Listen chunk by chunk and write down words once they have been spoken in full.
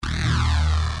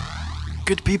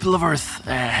good people of Earth.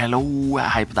 Hello,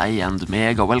 hei på deg, and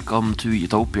mega welcome to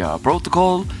Utopia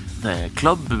Protocol, the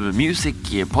club music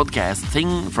podcast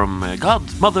thing from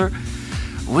Godmother,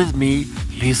 with me,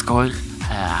 Lysgård.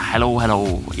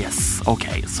 Hello, yes,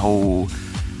 okay, so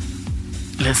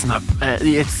listen up.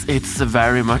 It's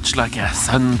very much like a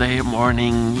Sunday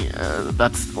morning.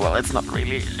 It's not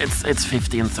really. It's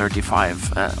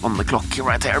 15:35 on the clock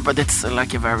right here, but it's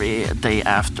like a very day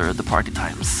after the party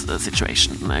times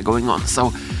situation going on.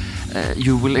 So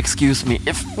you will excuse me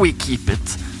if we keep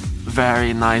it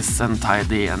very nice and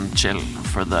tidy and chill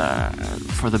for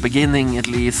the beginning at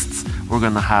least. We're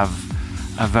gonna have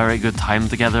a very good time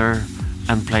together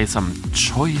and play some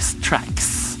choice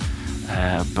tracks.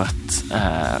 But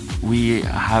we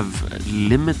have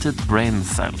limited brain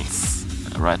cells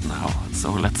right now,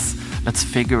 so let's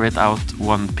figure it out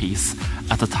one piece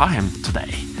at a time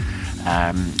today.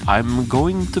 I'm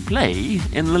going to play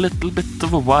in a little bit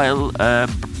of a while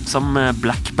some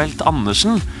Black Belt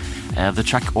Andersen, the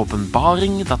track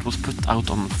Åpenbaring that was put out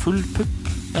on Full Pup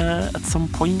at some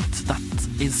point. That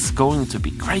is going to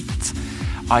be great.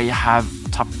 I have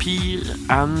Tapir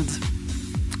and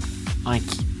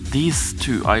these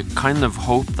two, I kind of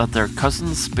hope that they're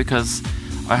cousins, because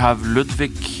I have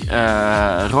Ludwig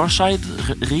Røscheid,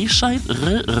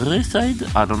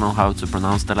 I don't know how to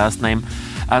pronounce the last name,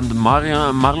 and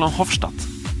Marlon Hofstad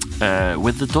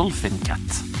with the dolphin cat.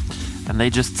 And they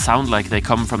just sound like they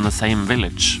come from the same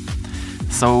village.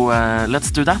 So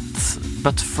let's do that.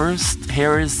 But first,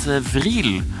 here is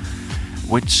Vril,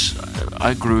 which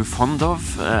I grew fond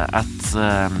of at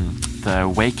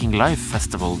the Waking Life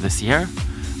Festival this year.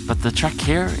 But the track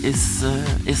here is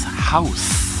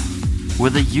House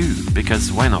with a U,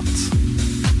 because why not?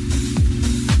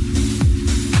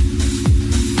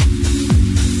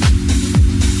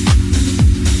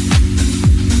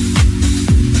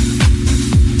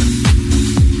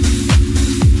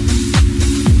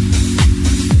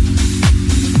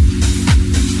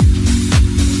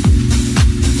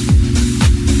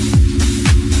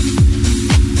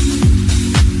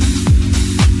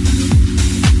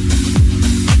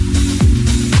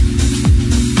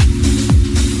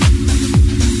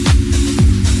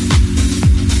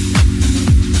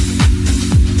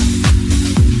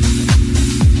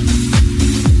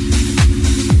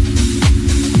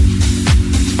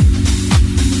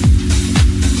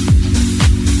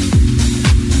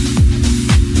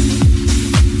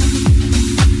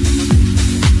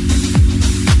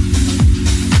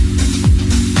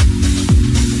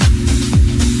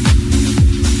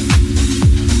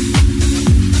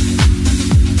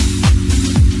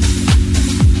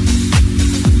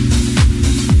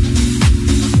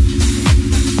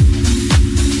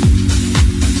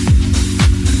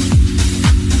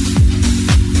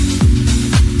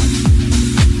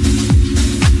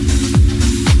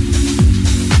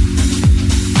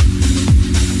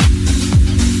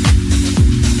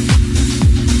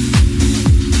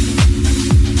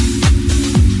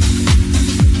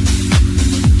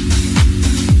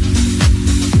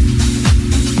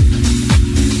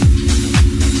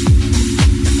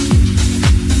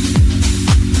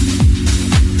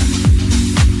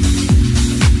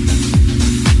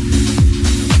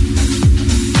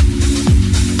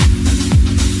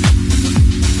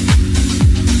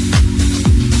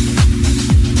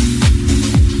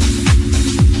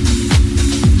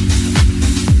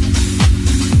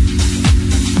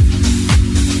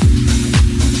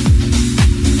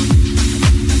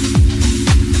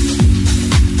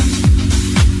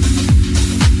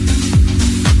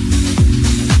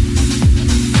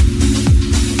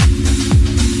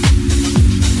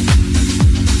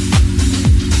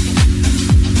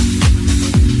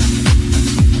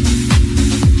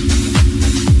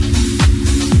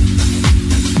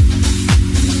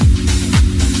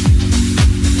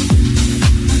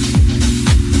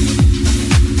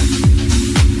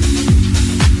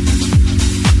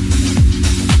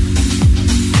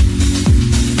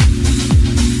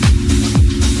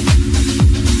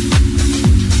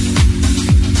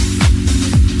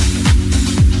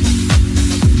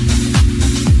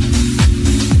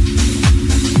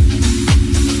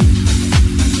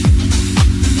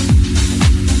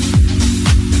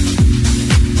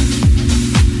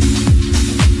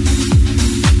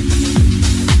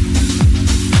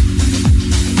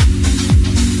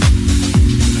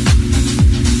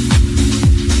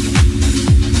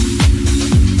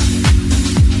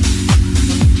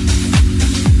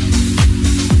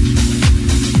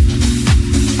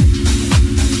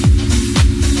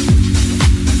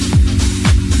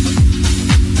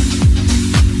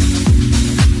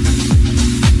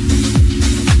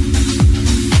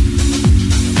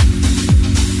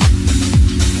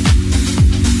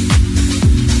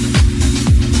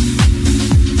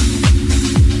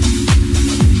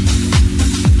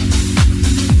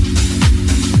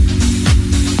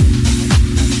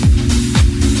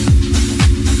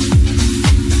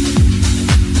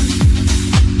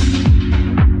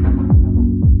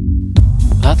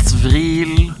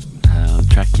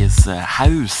 is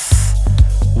House,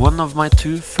 one of my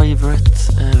two favorite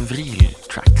Vril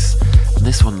tracks.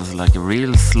 This one is like a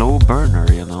real slow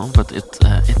burner, you know, but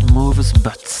it moves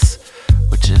butts,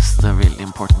 which is the really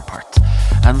important part.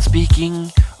 And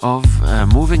speaking of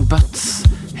moving butts,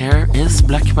 here is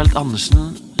Black Belt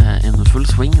Andersen in full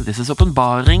swing. This is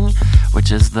Åpenbaring,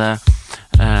 which is the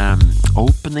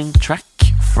opening track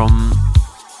from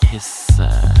his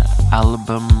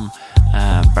album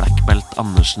Black Belt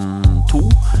Andersen 2.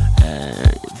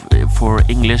 For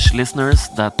English listeners,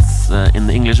 that's in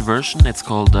the English version, it's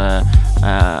called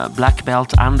Black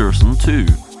Belt Andersen 2.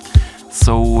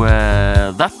 So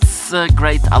that's a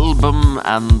great album,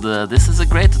 and this is a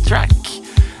great track.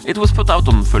 It was put out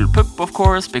on Full Pup, of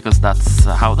course, because that's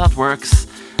how that works,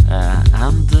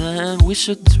 and we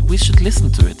should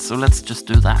listen to it. So let's just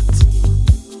do that.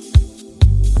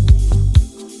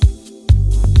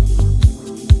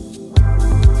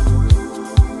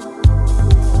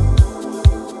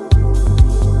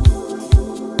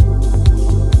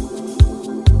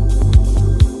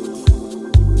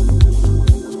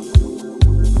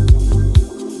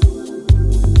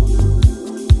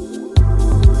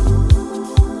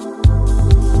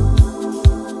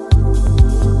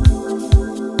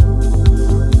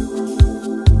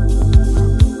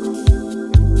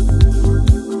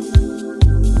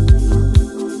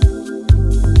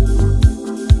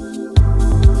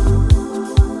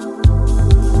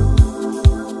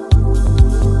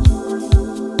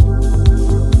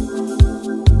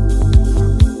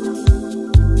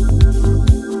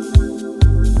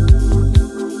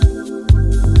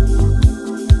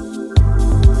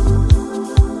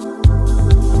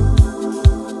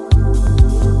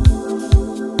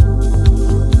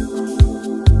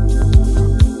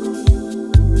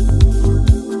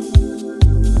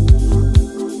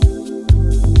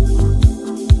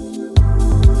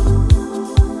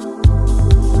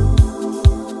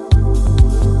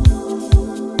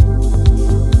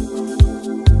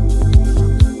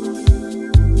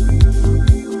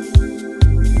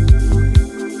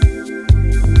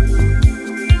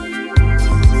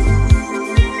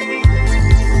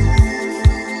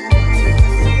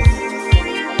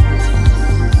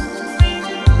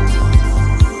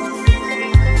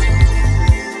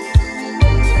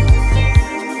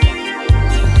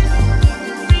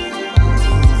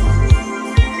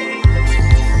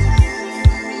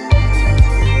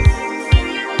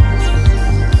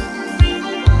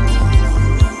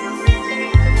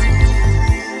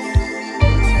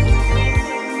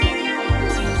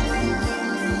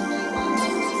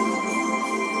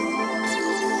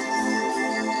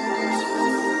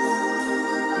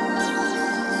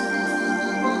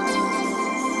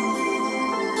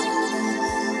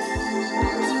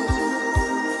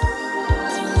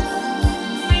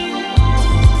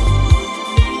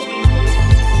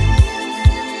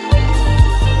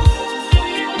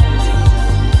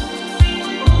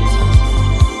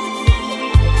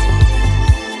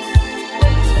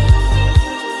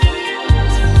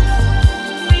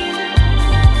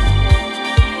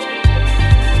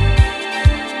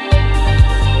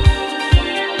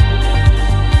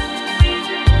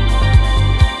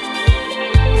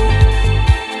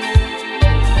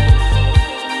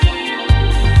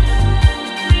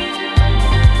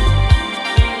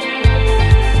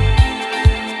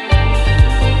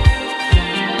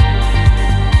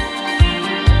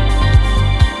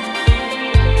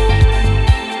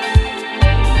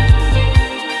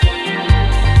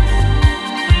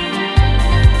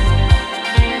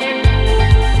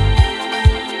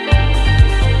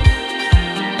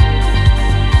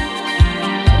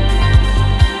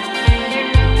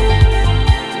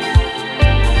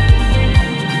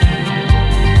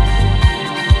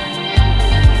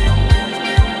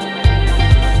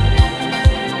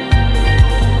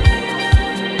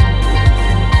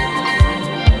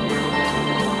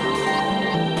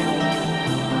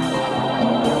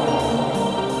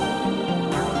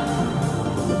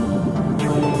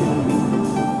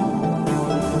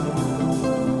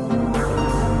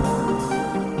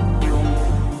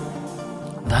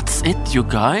 it, you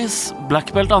guys.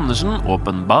 Black Belt Andersen,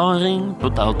 Åpenbaring,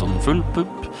 put out on Full Pup.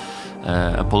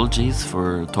 Apologies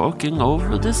for talking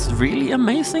over this really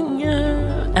amazing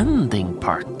ending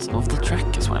part of the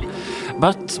track as well.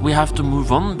 But we have to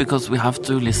move on because we have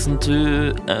to listen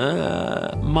to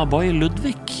my boy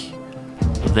Ludwig.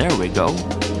 There we go.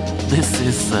 This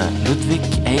is Ludwig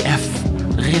AF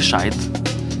Rescheid.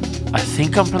 I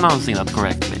think I'm pronouncing that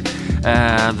correctly.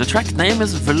 The track name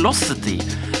is Velocity,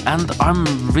 and I'm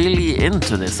really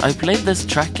into this. I played this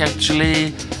track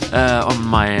actually on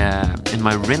my in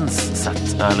my Rinse set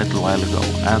a little while ago,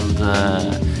 and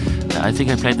I think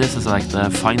I played this as like the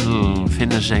final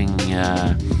finishing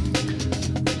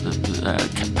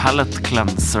palate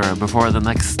cleanser before the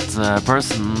next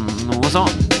person was on.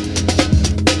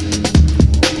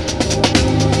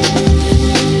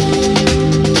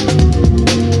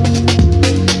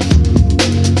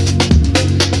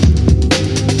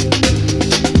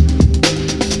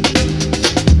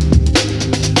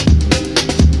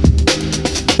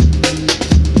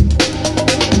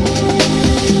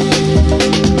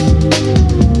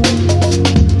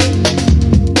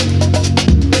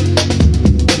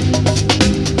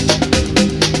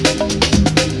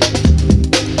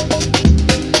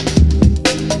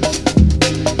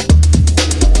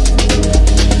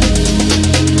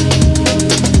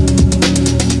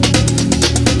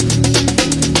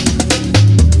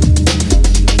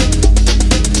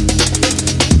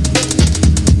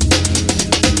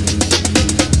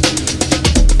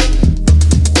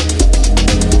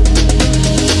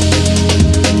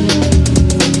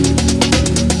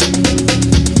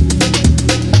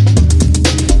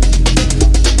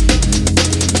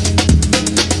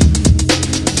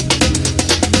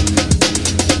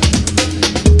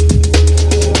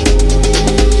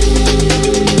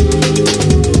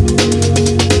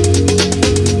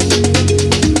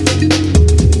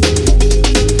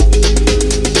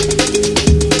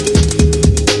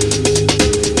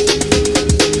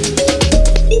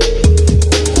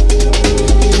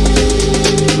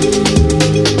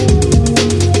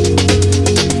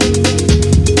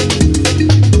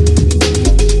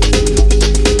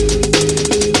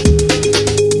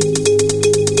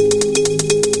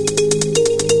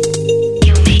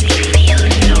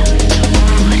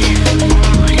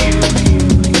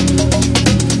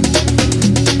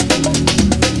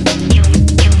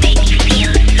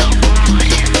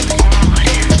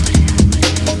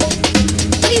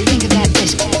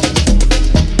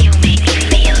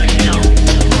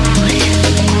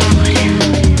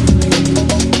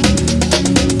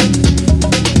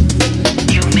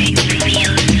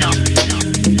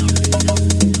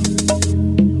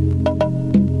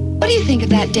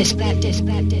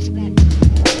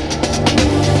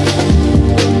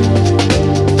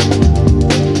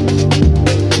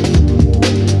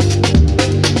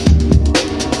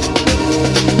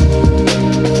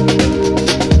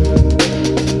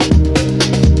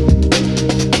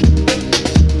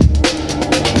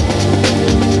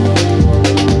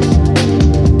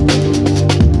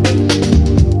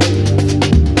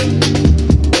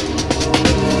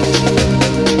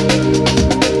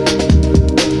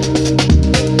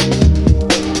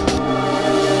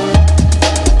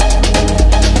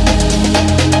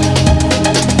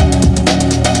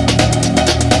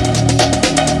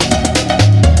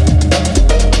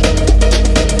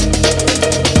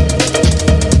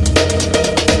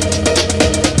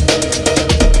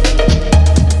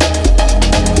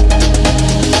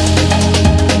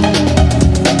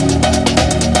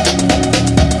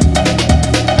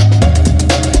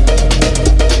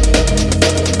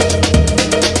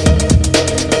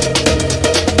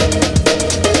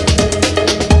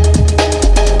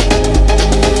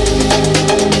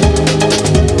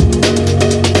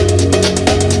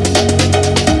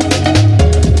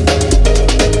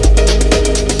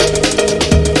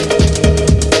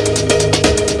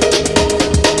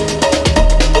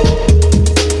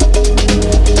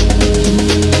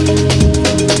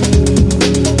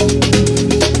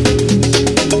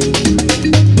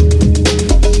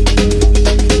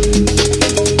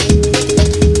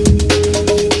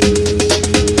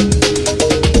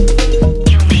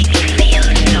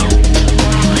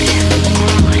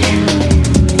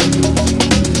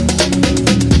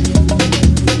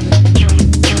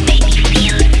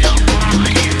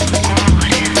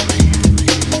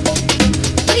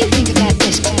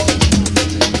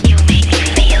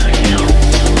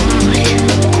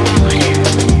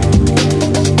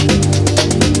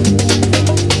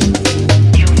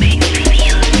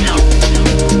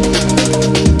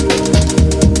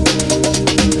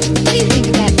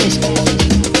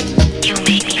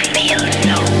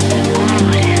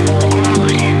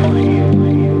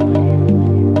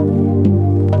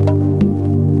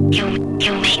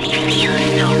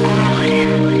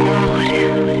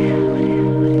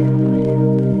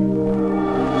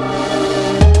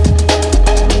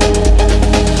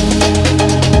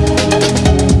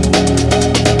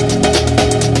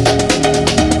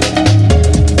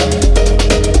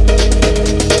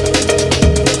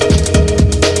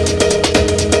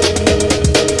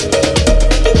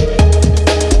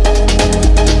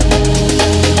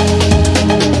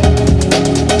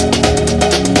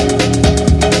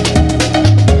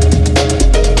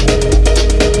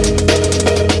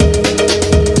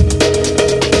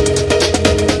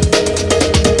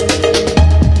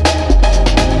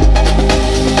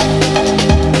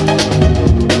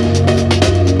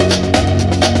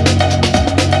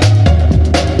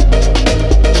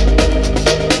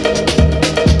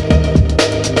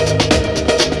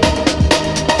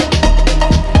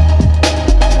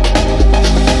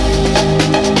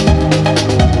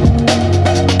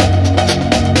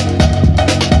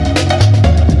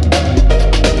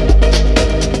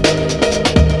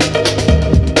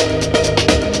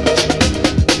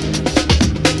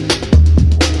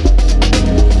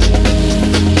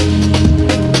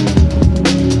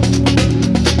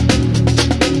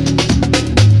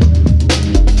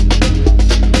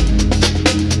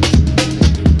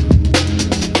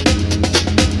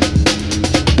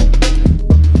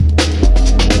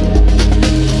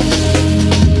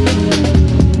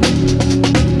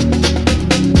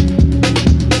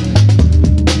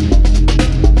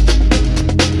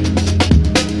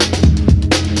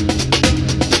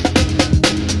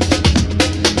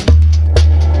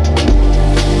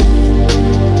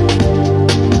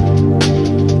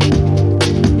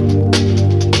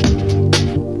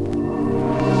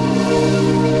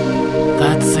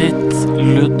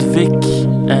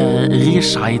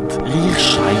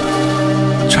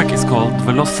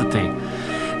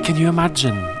 can you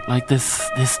imagine? Like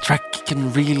this track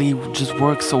can really just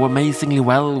work so amazingly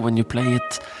well when you play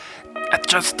it at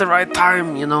just the right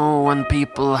time, you know, when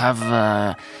people have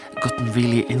gotten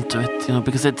really into it, you know,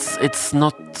 because it's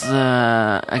not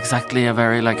exactly a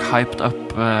very like hyped up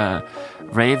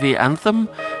ravey anthem,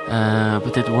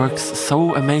 but it works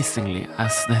so amazingly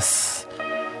as this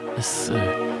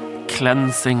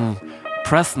cleansing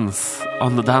presence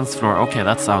on the dance floor. Okay,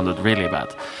 that sounded really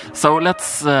bad. So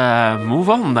let's move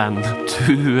on then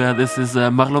to this is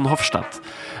Marlon Hofstadt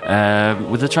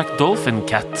with the track Dolphin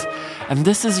Cat. And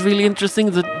this is really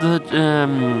interesting.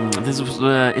 This was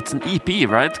it's an EP,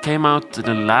 right? Came out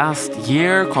last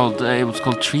year. It was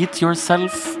called Treat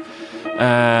Yourself,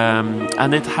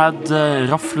 and it had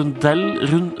Raff Rundell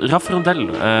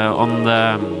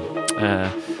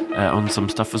on some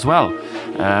stuff as well.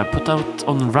 Put out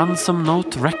on Ransom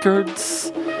Note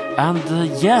Records, and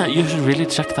yeah, you should really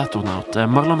check that one out.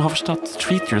 Marlon Hofstadt,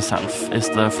 Treat Yourself is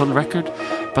the full record,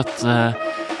 but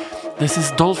this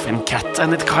is Dolphin Cat,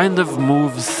 and it kind of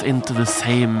moves into the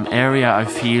same area, I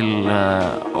feel,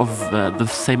 of the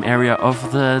same area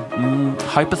of the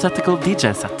hypothetical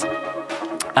DJ set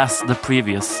as the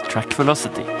previous track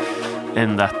Velocity.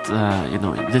 In that, you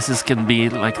know, can be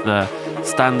like the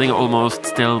standing almost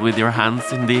still with your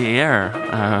hands in the air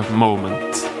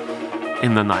moment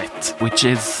in the night, which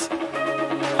is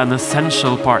an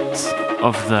essential part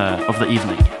of the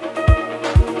evening.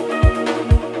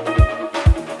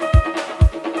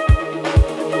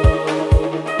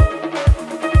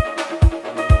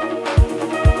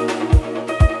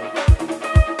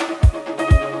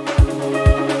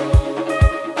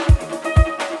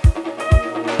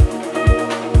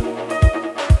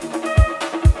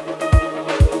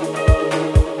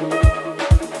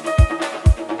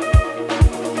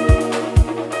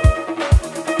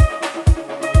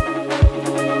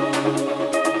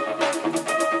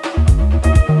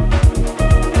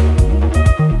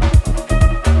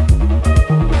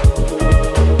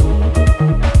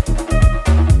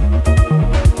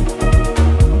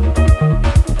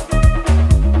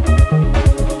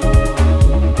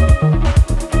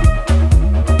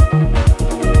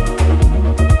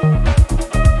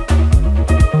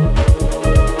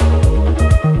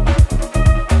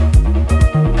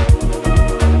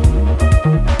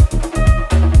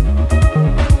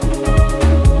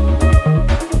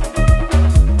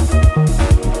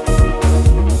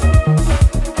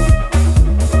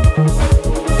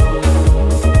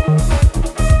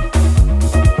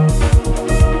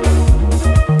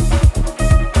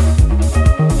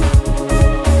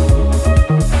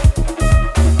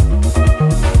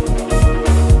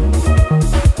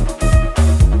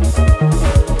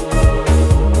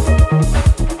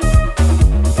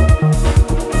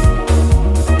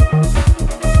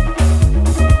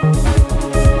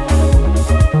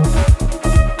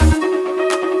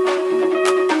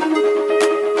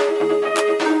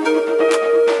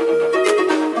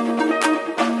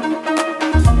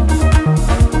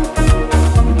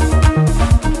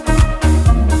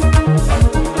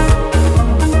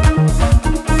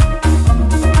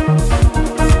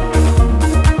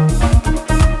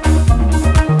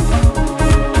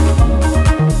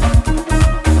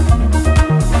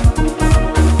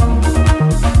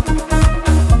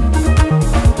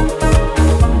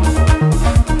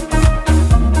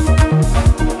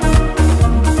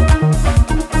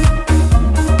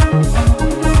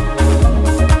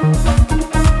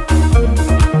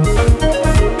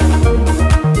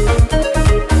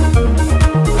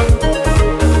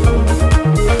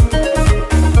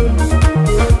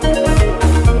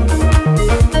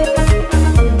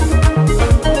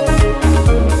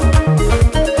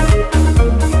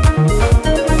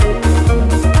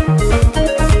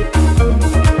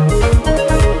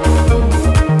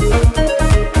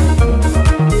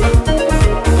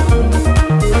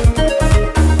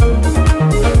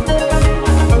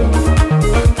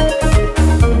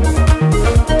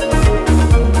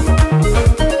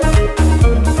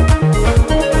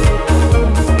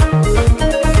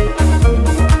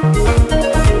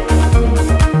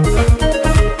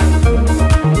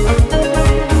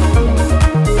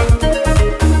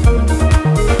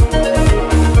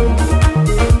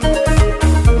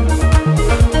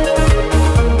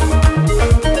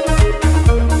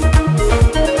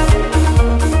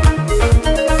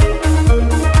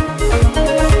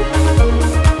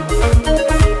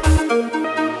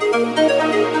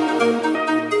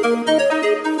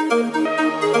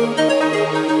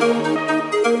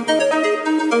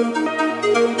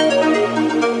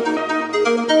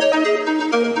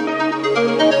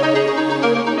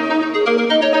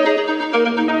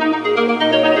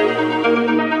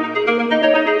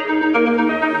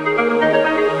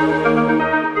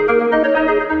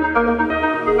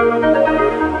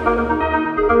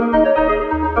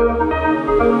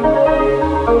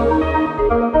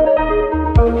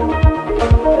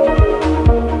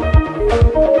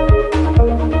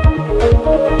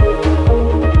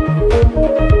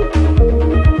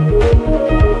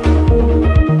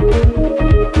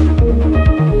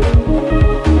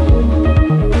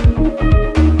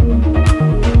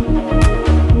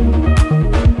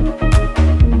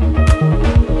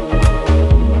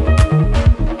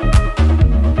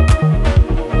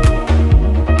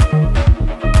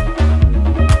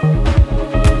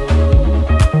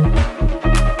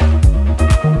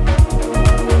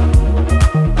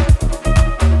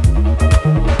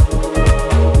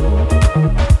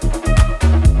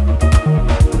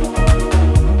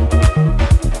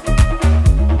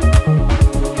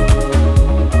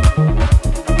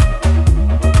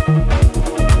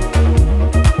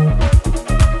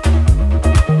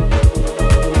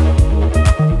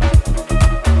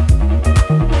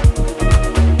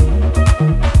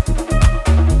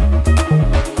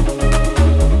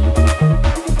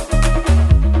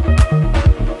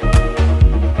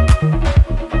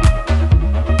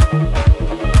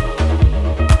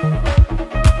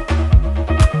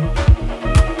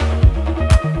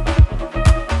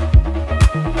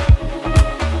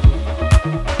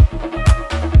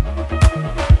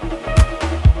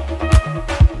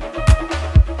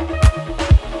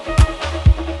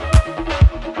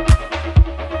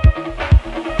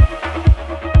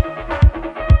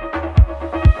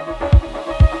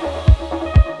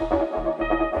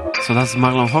 So that's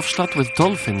Marlon Hofstadt with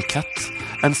Dolphin Cat.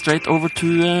 And straight over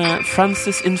to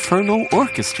Francis Inferno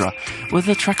Orchestra with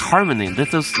the track Harmony.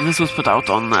 This was put out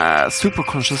on Super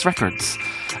Conscious Records.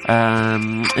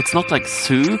 It's not like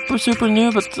super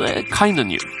new, but kinda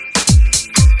new.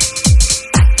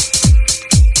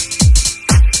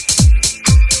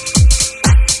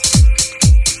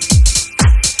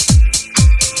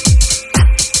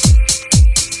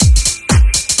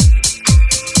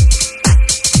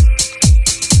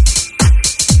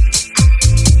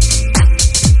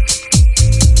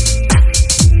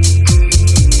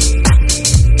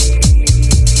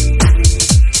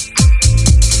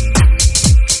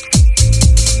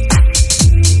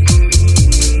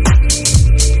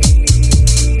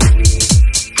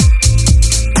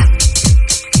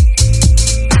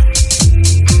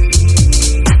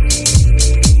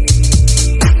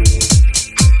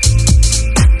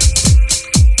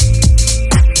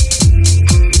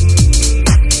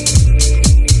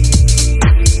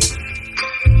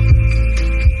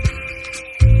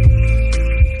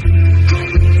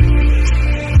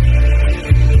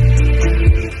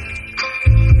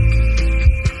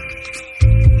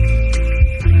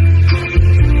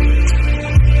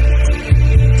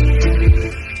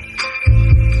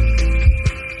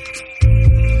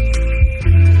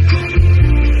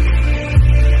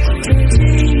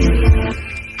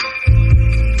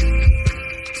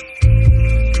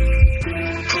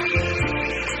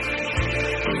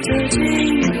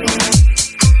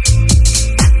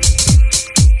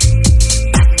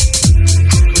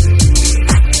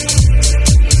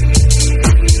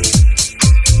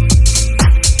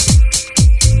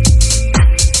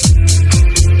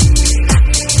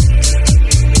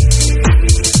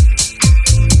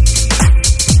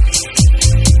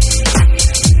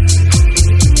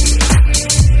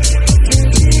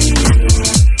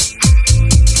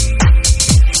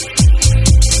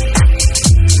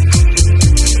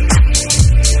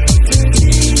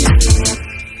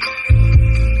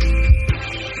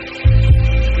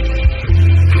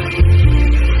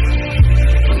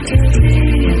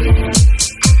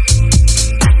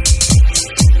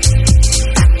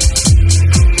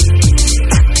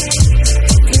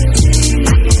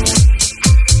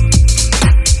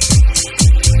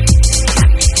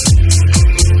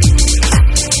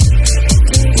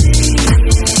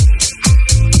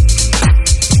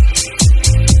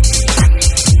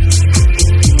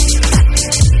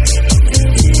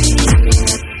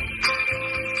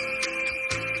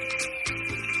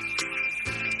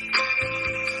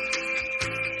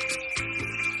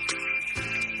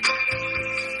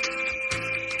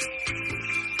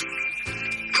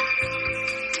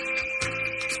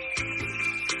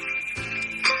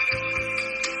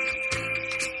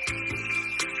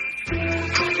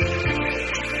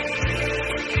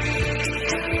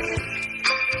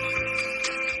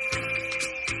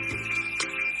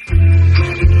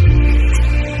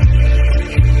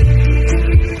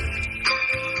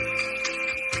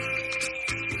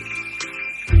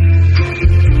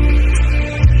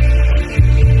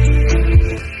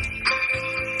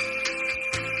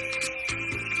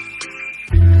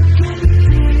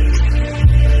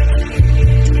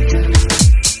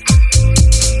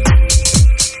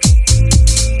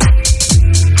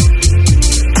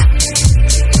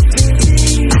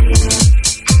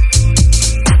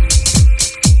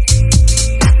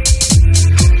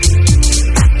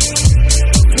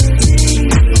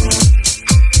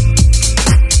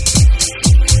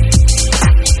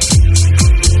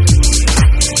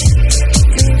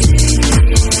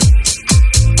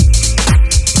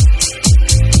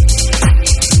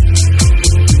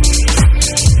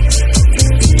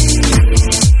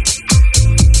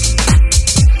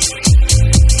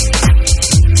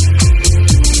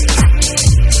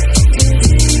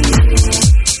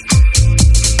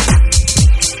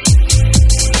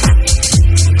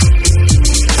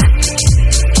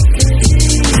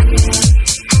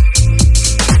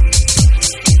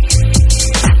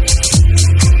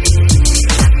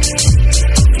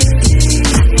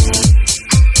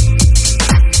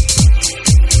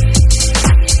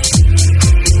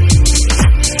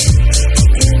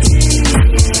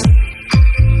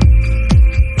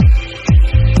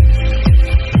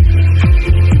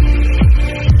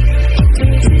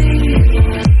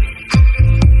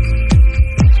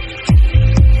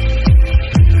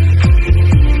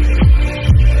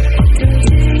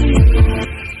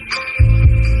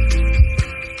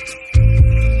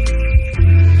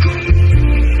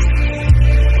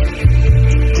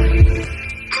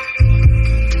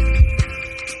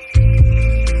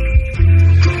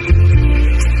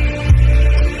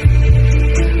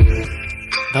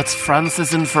 That's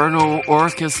Francis Inferno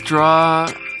Orchestra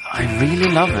I really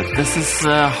love it. This is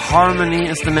Harmony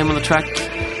is the name of the track.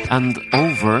 And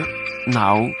over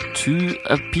now to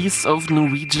a piece of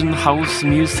Norwegian house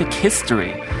music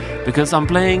history, because I'm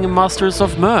playing Masters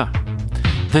of Mø.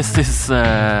 This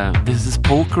is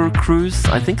Poker Cruise.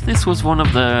 I think this was one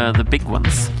of the big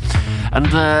ones. And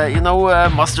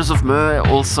Masters of Mø,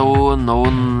 also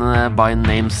known by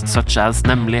names such as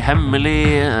Nemlig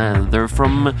Hemmelig. They're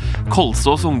from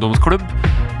Kolsås Ungdomsklubb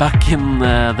back in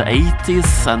the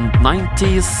 80s and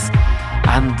 90s.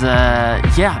 And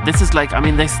this is like, I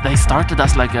mean, they started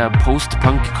as like a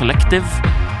post-punk collective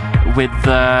with,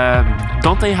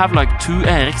 don't they have like 2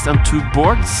 Eriks and 2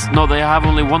 boards? No, they have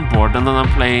only 1 board, and then I'm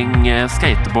playing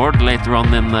skateboard later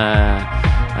on in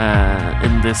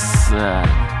this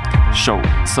show.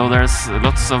 So there's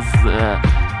lots of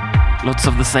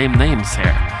the same names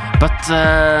here. But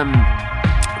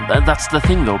that's the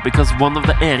thing though, because one of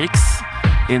the Eriks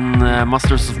in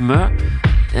Masters of Mø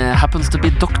happens to be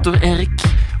Dr. Erik,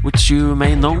 which you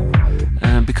may know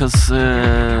because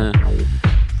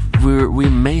we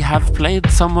may have played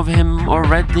some of him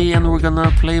already, and we're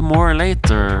gonna play more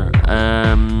later.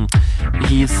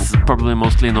 He's probably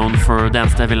mostly known for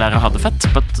Dance Det Vi Lærer Ha Det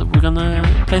Fett, but we're gonna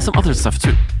play some other stuff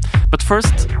too. But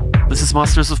first, this is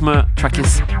Masters of Mø, track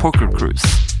is Poker Cruise.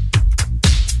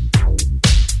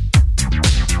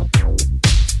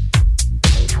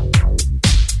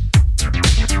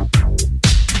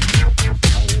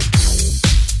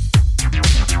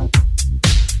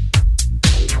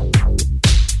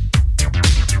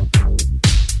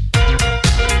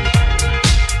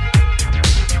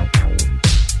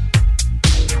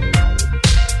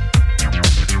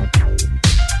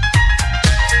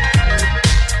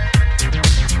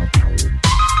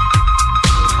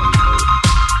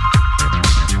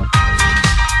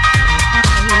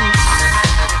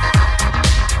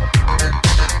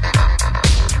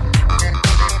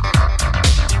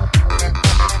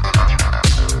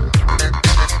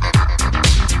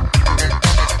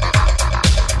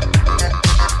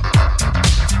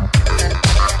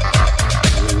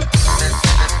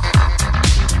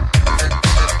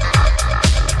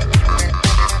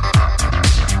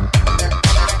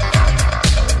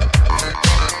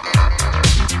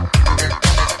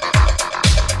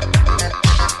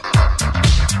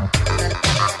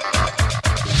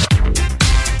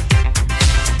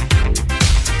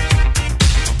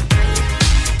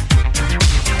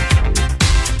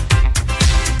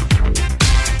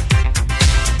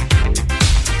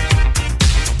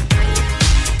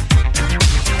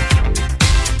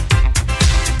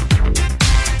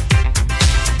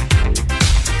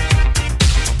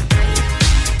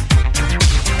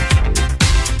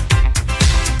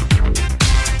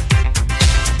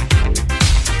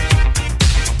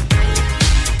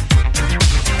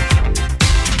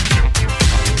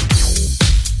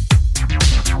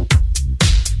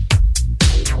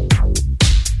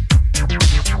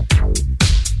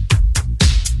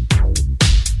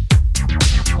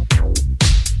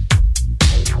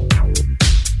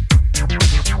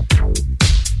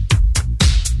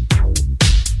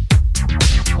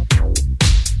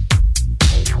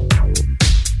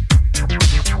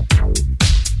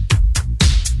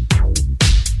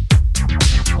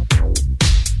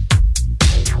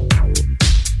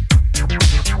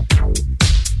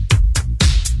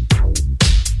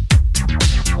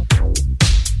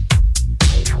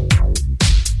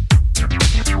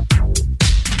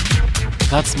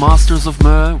 That's Masters of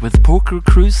Mø with Poker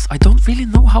Cruise. I don't really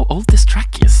know how old this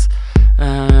track is,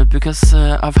 because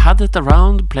I've had it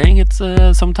around, playing it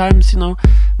sometimes,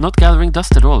 not gathering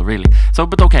dust at all, really. So,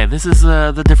 but okay, this is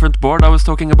the different board I was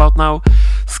talking about now.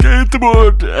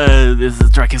 Skateboard! This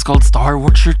track is called Star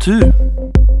Watcher 2.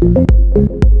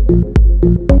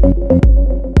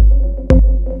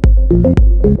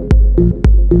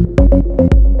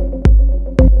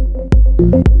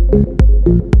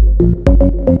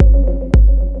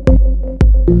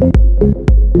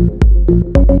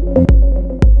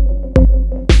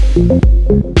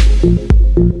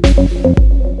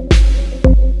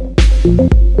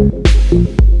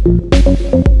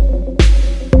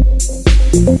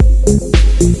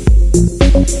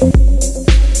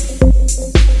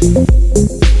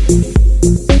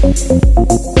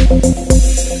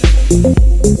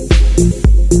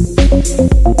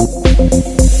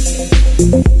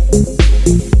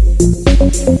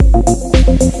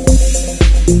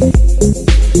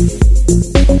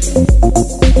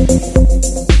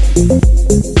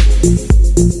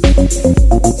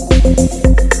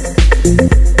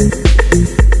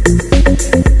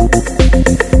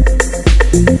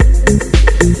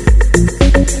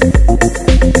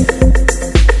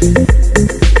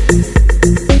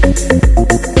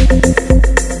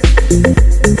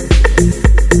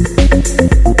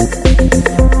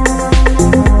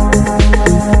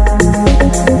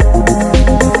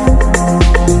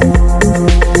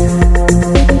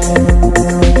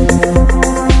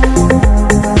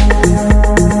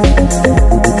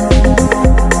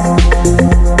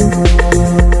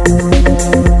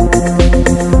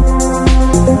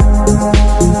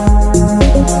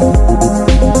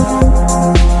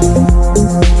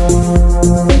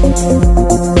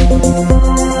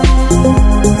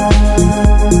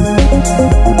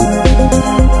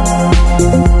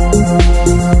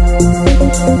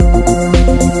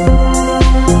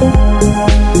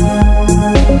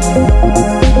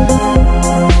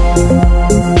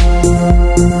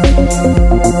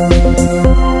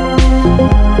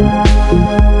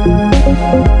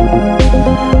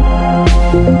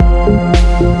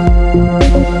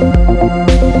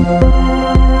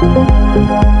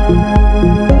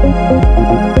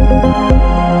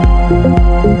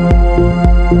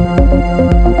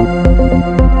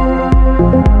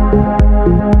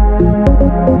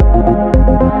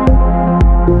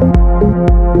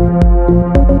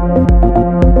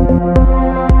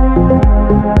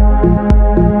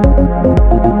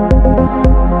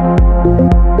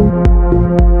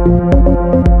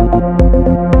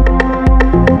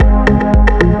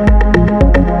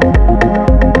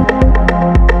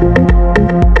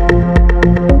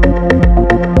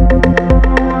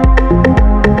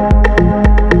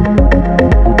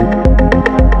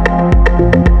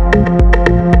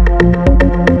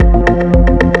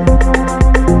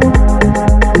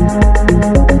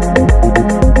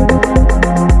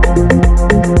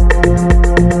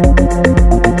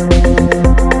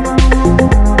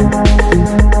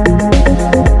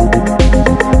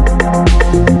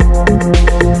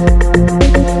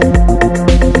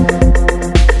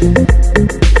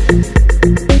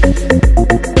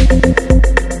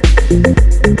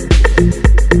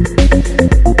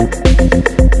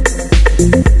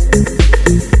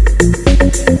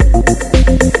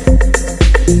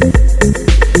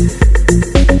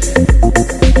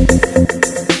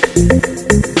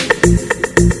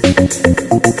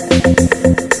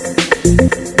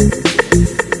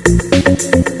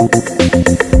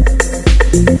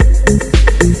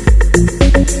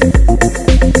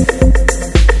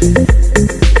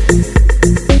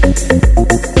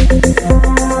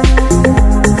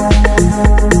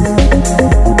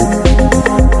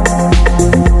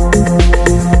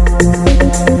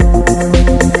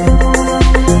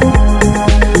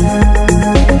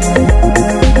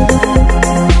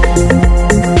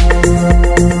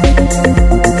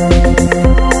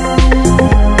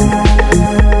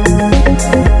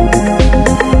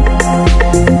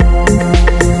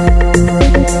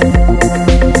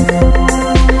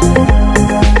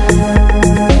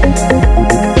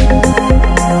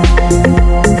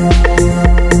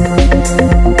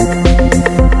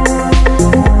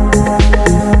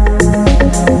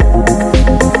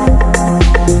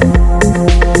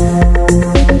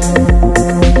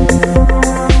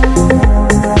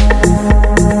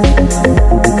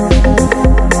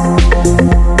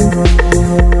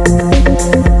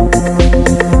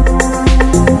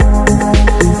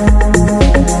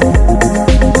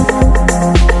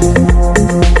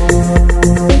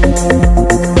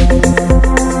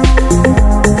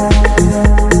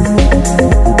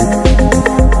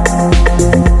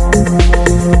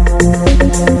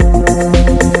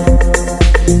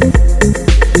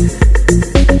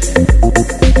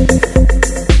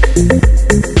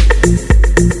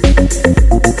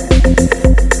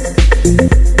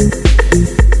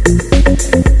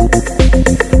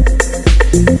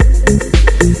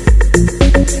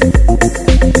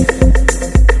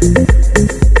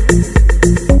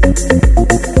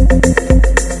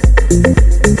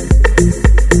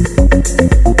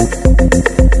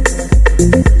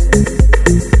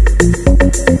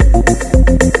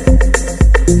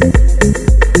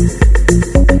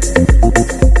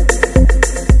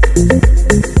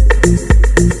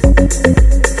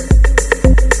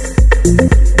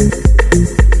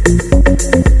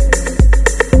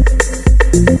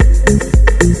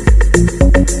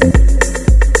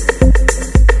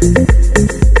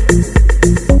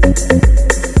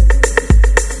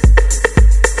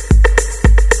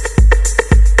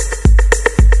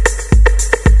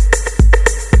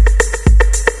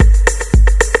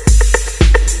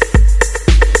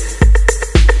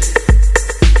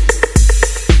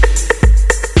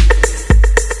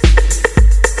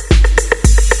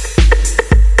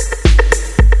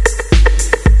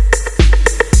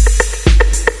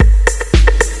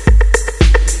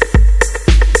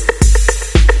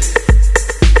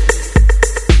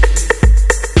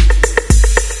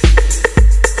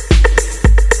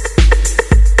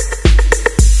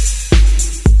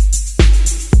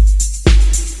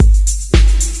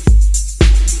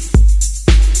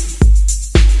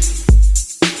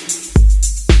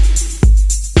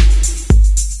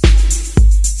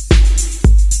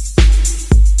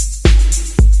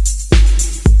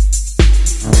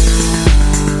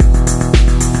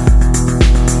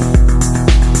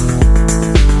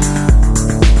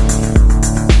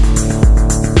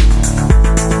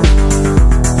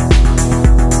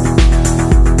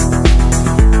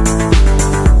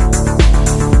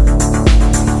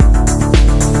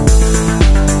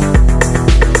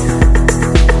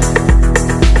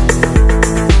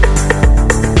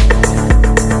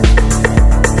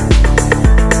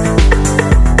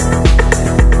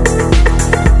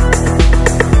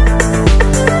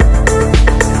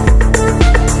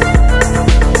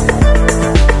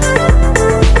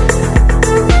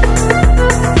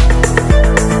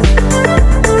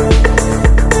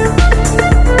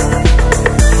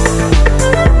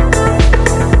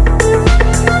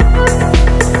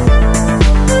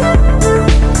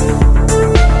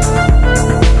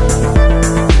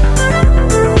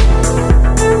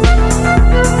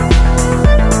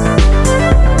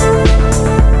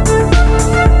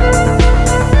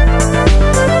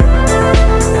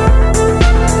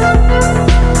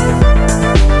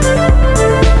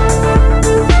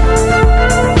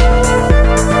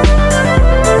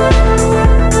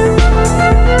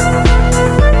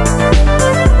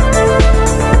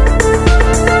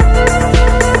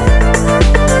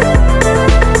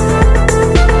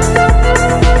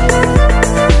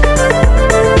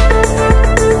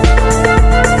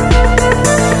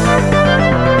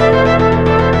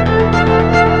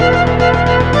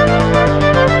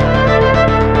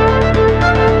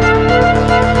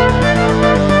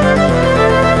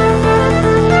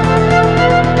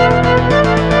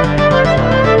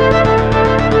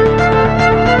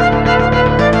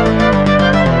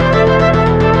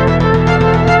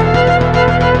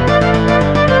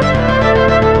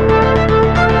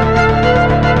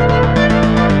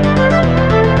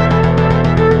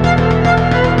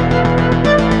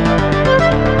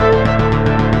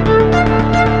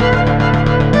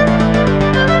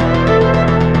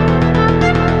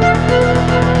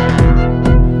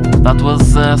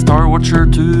 Watcher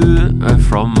 2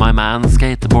 from my man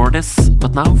Skateboardis,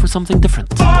 but now for something different.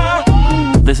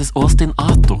 This is Austin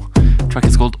Ato. Track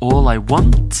is called All I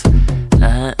Want.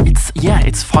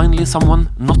 It's finally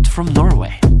someone not from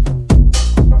Norway.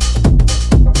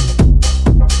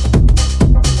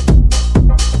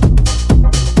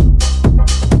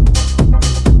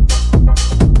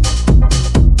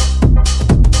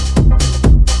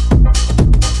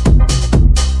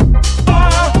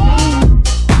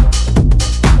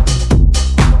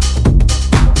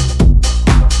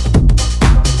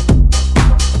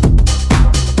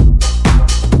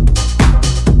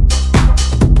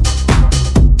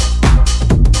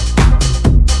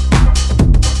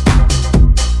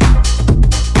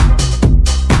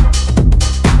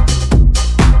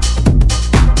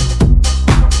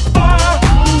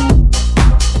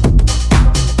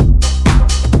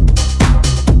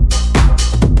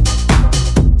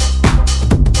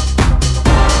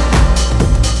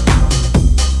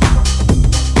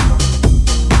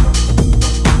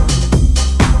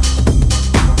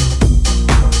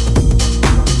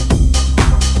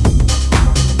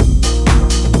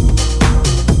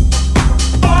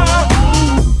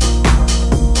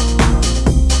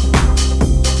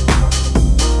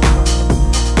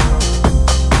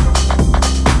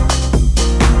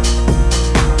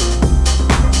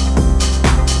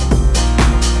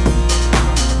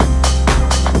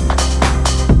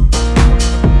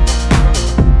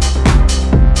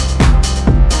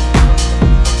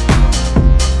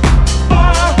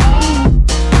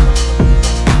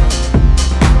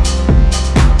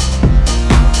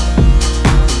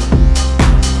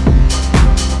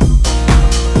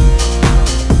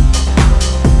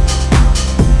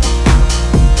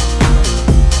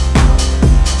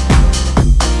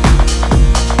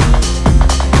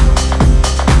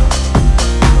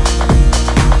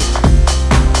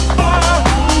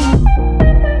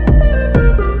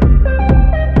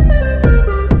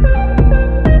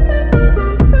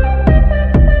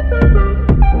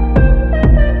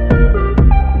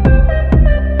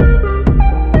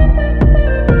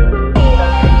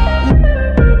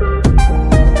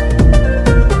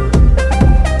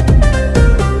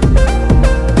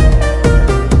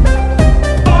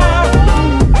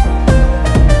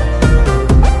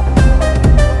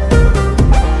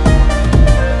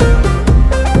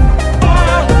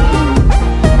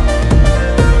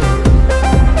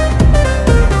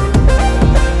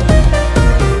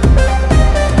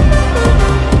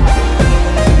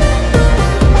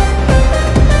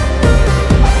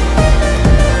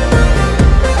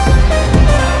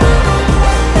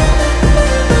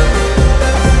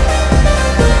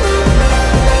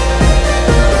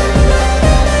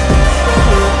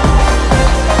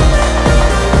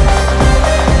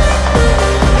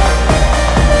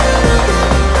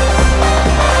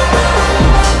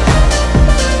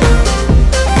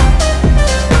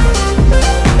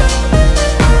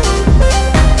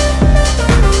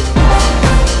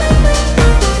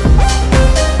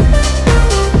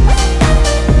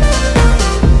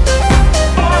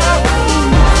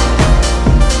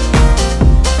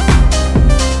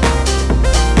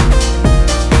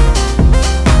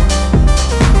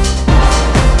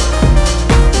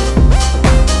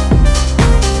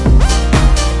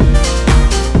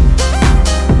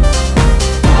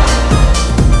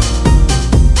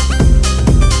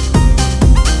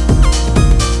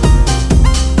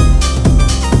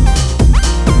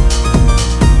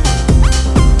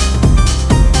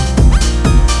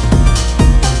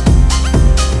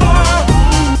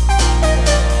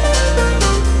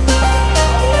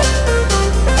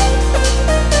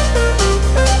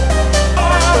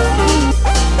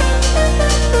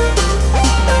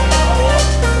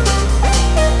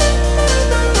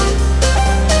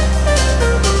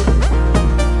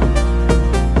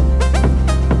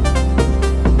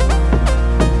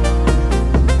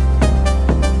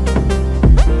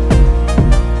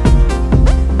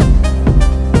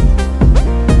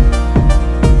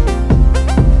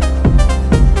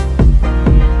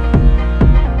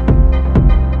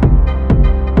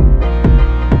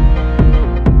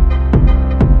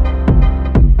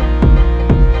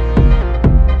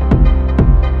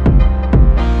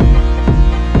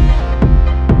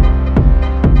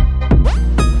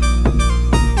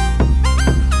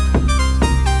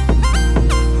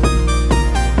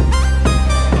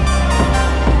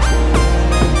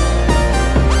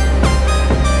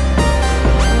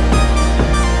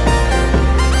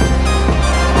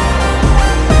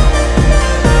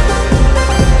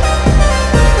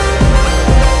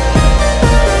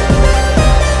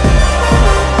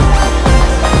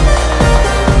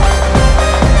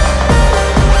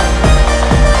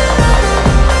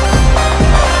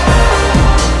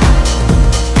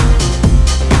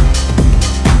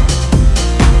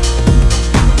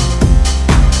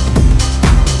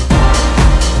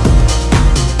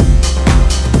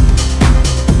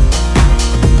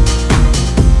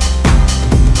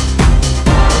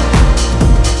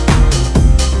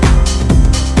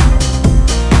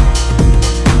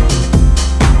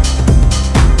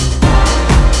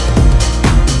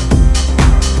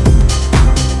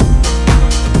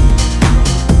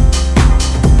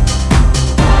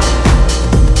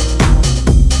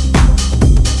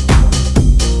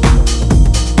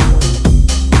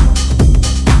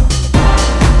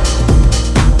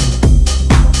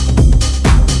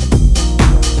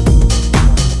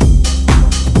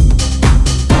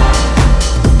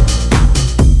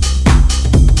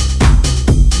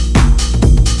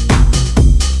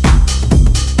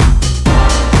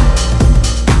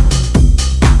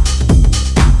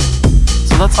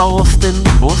 Austin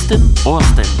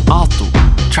Otto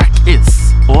track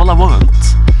is All I Want,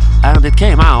 and it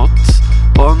came out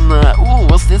on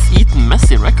was this Eaton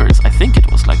Messi Records? I think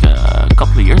it was like a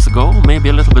couple of years ago, maybe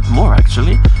a little bit more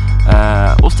actually.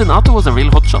 Austin Otto was a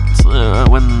real hot shot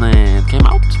when it came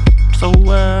out, so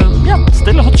yeah,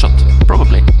 still a hot shot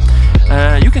probably.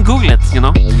 You can Google it, you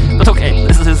know. But okay,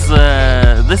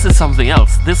 this is something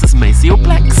else. This is Maceo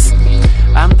Plex,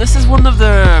 and this is one of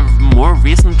the more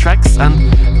recent tracks. And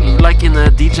like in a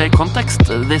DJ context,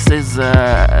 this is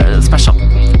special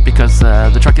because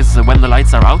the track is When the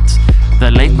Lights Are Out, the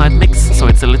late night mix. So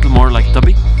it's a little more like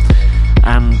dubby,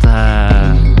 and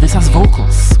this has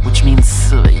vocals, which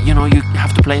means you know, you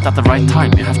have to play it at the right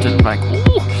time. You have to like,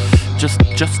 ooh, just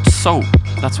so.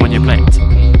 That's when you play it.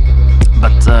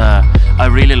 But I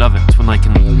really love it when I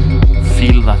can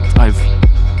feel that I've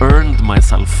earned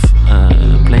myself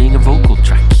playing a vocal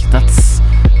track. That's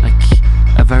like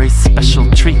a very special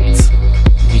treat.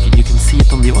 You can see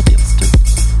it on the audience too.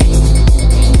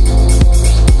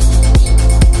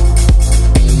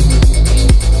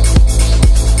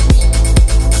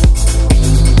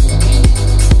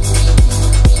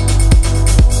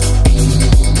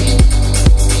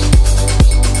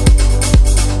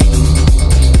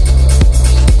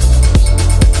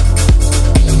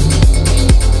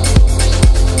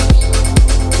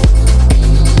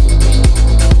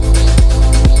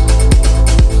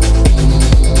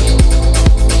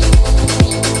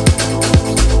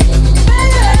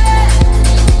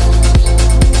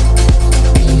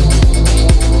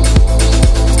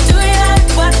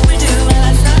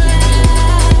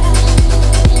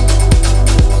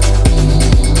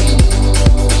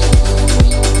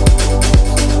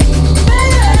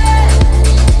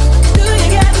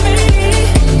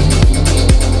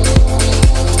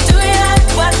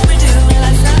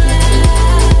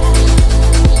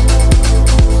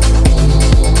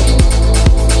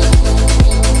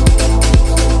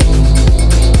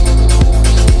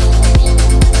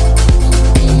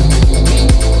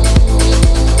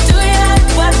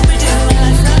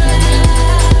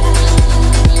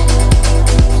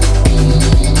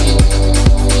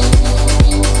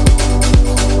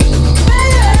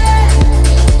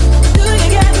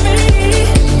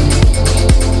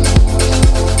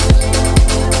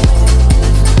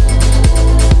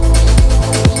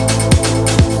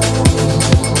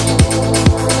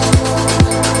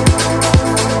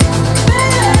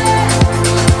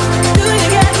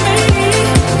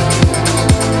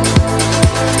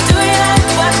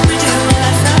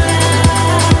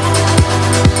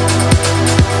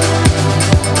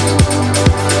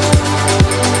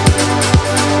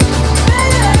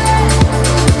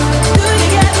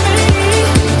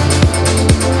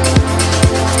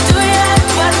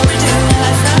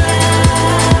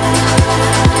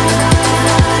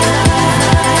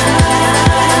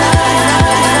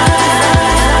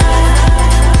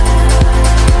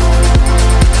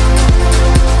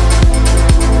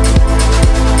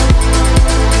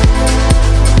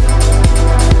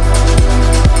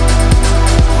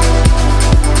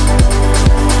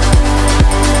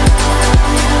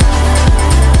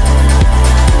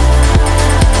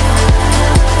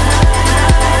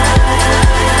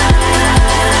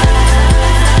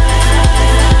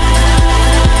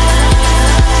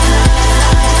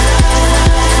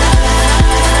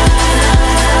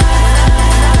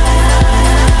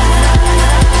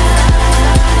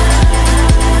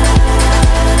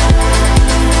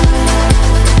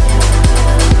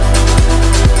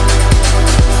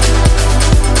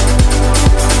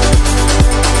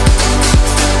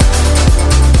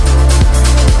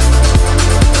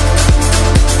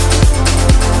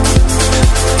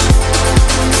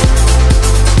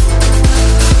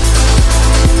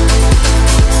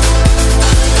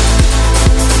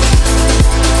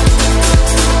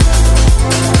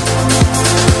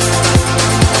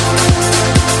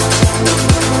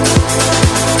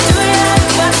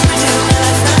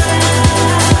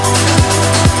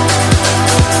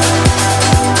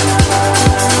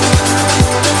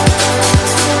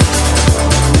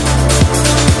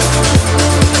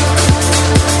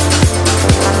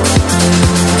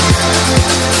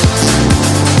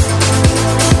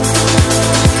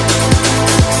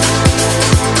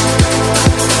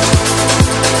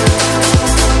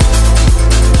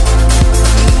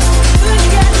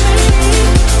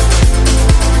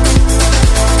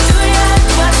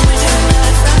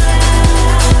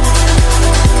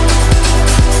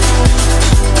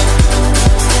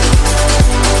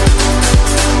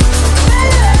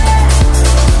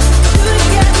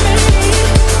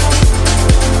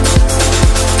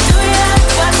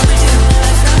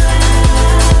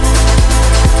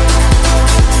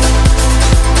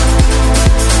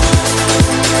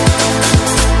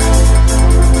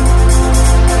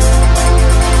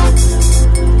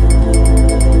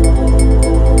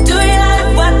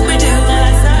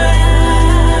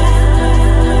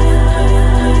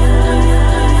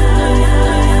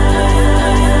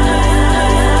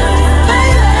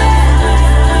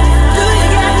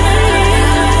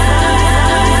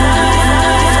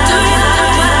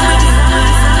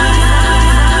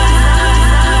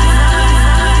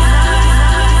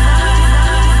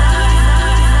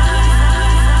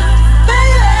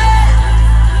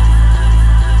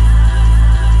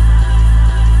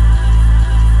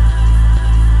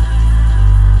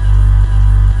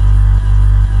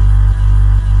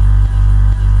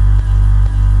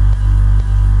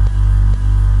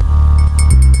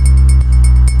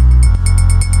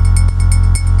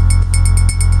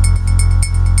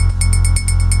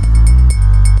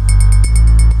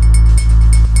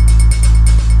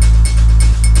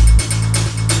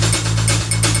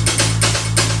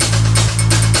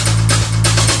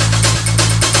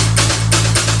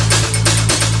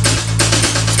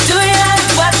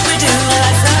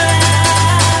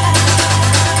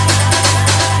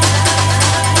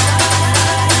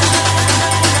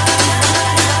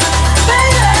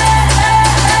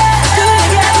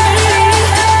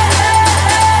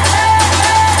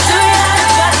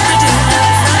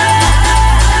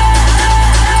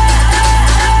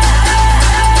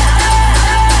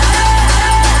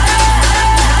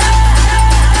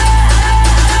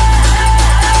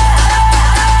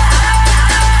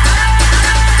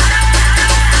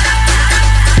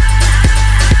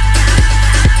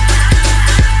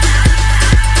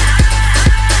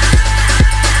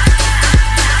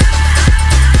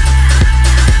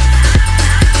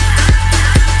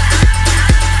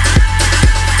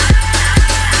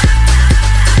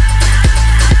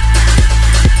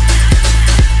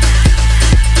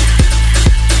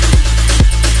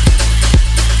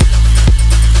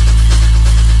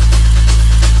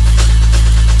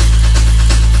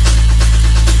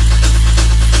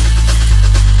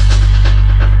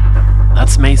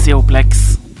 Maceo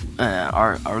Plex,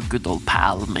 our good old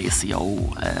pal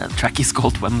Maceo. Track is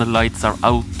called When the Lights Are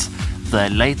Out,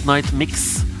 the late night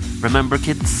mix. Remember,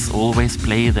 kids, always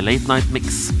play the late night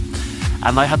mix.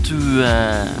 And I had to,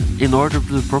 in order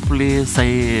to properly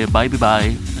say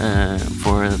bye-bye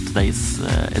for today's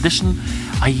edition,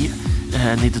 I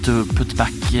needed to put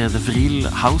back the Vril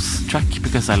house track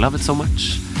because I love it so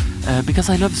much. Because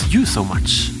I love you so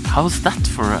much. How's that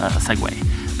for a segue?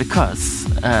 Because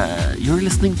you're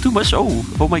listening to my show.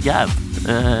 Oh my god.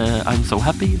 I'm so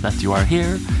happy that you are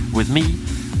here with me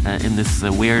in this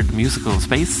weird musical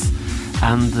space.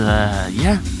 And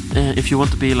if you want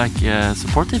to be like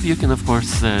supportive, you can of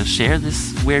course share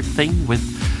this weird thing with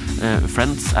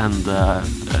friends and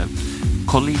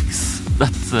colleagues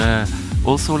that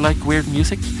also like weird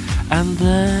music. And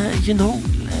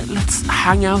let's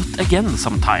hang out again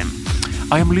sometime.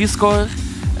 I am Lysgård.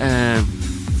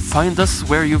 Find us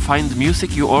where you find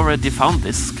music. You already found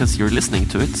this because you're listening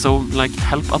to it, so like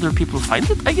help other people find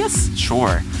it, I guess.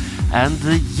 Sure. And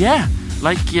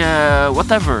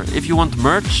whatever. If you want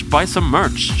merch, buy some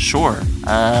merch. Sure.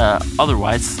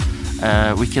 Otherwise,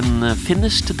 we can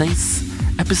finish today's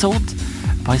episode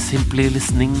by simply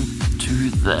listening to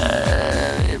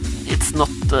the... It's not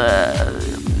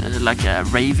like a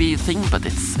ravey thing, but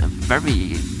it's a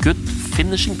very good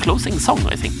finishing closing song,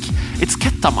 I think. It's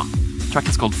Ketama. The track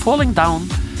is called Falling Down,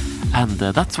 and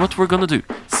that's what we're gonna do.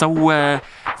 So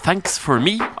thanks for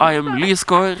me. I am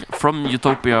Lysgård from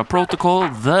Utopia Protocol,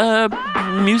 the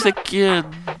music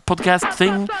podcast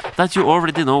thing that you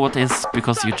already know what is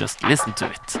because you just listened to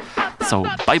it. So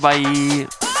bye bye.